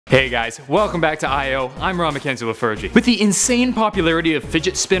Hey guys, welcome back to I.O. I'm Ron Mackenzie-Lafergie. With the insane popularity of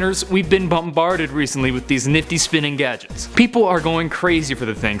fidget spinners, we've been bombarded recently with these nifty spinning gadgets. People are going crazy for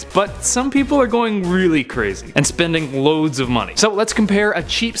the things, but some people are going really crazy and spending loads of money. So let's compare a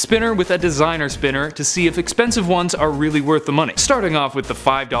cheap spinner with a designer spinner to see if expensive ones are really worth the money. Starting off with the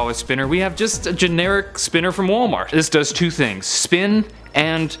 $5 spinner, we have just a generic spinner from Walmart. This does two things: spin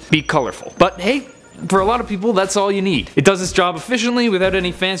and be colorful. But hey, for a lot of people, that's all you need. It does its job efficiently without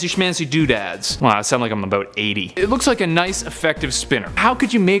any fancy schmancy doodads. Wow, I sound like I'm about 80. It looks like a nice, effective spinner. How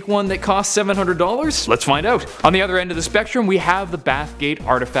could you make one that costs $700? Let's find out. On the other end of the spectrum, we have the Bathgate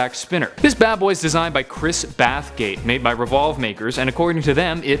Artifact Spinner. This bad boy is designed by Chris Bathgate, made by Revolve makers, and according to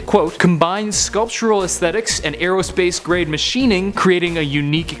them, it, quote, combines sculptural aesthetics and aerospace-grade machining, creating a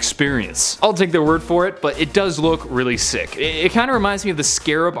unique experience. I'll take their word for it, but it does look really sick. It kind of reminds me of the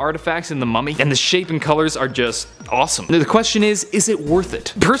scarab artifacts in The Mummy, and the shape and colors are just awesome. The question is it worth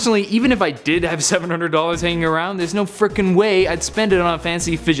it? Personally, even if I did have $700 hanging around, there's no frickin' way I'd spend it on a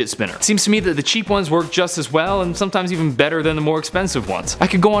fancy fidget spinner. It seems to me that the cheap ones work just as well, and sometimes even better than the more expensive ones. I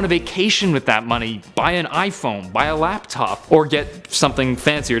could go on a vacation with that money, buy an iPhone, buy a laptop, or get something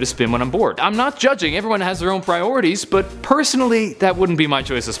fancier to spin when I'm bored. I'm not judging, everyone has their own priorities, but personally, that wouldn't be my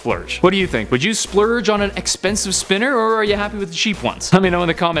choice to splurge. What do you think? Would you splurge on an expensive spinner, or are you happy with the cheap ones? Let me know in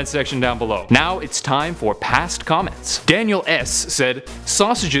the comments section down below. Now it's time for past comments. Daniel S. said,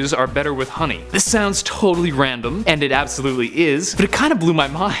 sausages are better with honey. This sounds totally random, and it absolutely is, but it kind of blew my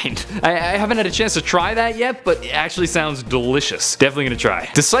mind. I haven't had a chance to try that yet, but it actually sounds delicious. Definitely gonna try.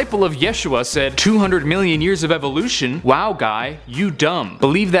 Disciple of Yeshua said, 200 million years of evolution? Wow guy, you dumb.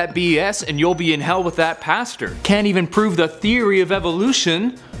 Believe that BS and you'll be in hell with that pastor. Can't even prove the theory of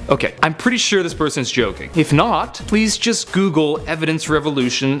evolution. Okay, I'm pretty sure this person's joking. If not, please just Google evidence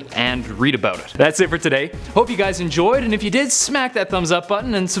revolution and read about it. That's it for today. Hope you guys enjoyed, and if you did, smack that thumbs up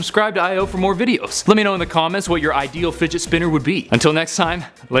button and subscribe to I.O. for more videos. Let me know in the comments what your ideal fidget spinner would be. Until next time,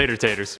 later taters.